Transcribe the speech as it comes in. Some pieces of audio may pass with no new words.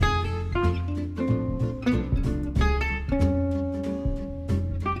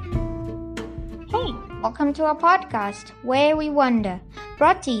welcome to our podcast, Where We Wonder,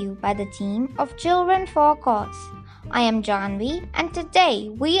 brought to you by the team of Children for a Cause. I am Janvi, and today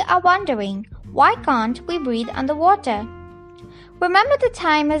we are wondering, why can't we breathe underwater? Remember the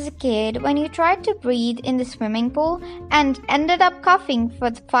time as a kid when you tried to breathe in the swimming pool and ended up coughing for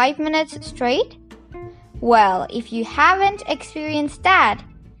 5 minutes straight? Well, if you haven't experienced that,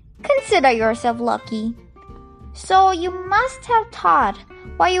 consider yourself lucky. So you must have thought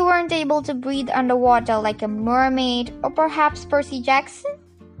why you weren't able to breathe underwater like a mermaid or perhaps Percy Jackson?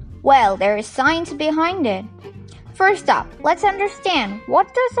 Well, there is science behind it. First up, let's understand,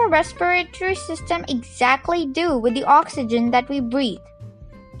 what does our respiratory system exactly do with the oxygen that we breathe?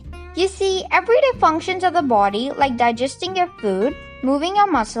 You see, everyday functions of the body like digesting your food, moving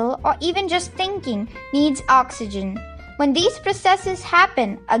your muscle, or even just thinking needs oxygen. When these processes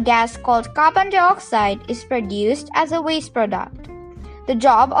happen, a gas called carbon dioxide is produced as a waste product. The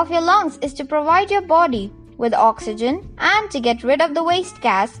job of your lungs is to provide your body with oxygen and to get rid of the waste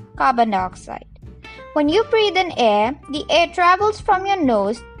gas, carbon dioxide. When you breathe in air, the air travels from your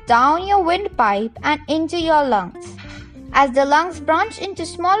nose down your windpipe and into your lungs. As the lungs branch into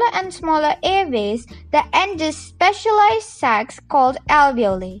smaller and smaller airways, the end is specialized sacs called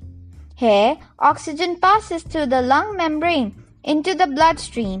alveoli. Here, oxygen passes through the lung membrane into the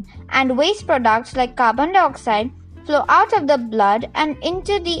bloodstream, and waste products like carbon dioxide flow out of the blood and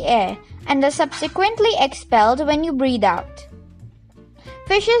into the air and are subsequently expelled when you breathe out.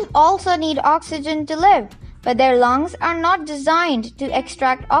 Fishes also need oxygen to live, but their lungs are not designed to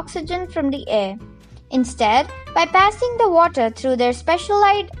extract oxygen from the air. Instead, by passing the water through their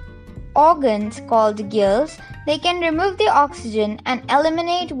specialized organs called gills, they can remove the oxygen and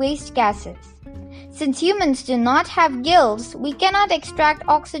eliminate waste gases. Since humans do not have gills, we cannot extract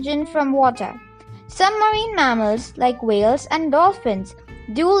oxygen from water. Some marine mammals, like whales and dolphins,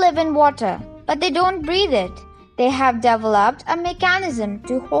 do live in water, but they don't breathe it. They have developed a mechanism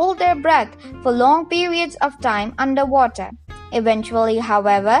to hold their breath for long periods of time underwater. Eventually,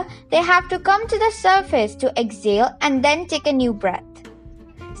 however, they have to come to the surface to exhale and then take a new breath.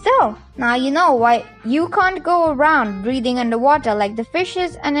 So, now you know why you can't go around breathing underwater like the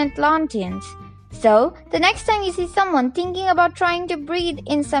fishes and Atlanteans. So, the next time you see someone thinking about trying to breathe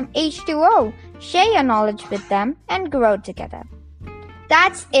in some H2O, share your knowledge with them and grow together.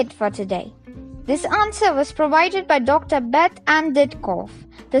 That's it for today. This answer was provided by Dr. Beth Ann Ditkoff.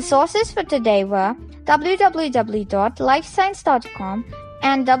 The sources for today were www.lifescience.com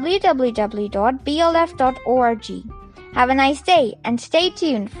and www.blf.org. Have a nice day and stay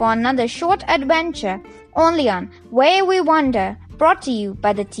tuned for another short adventure only on Where We Wonder, brought to you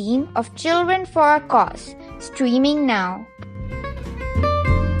by the team of Children for a Cause, streaming now.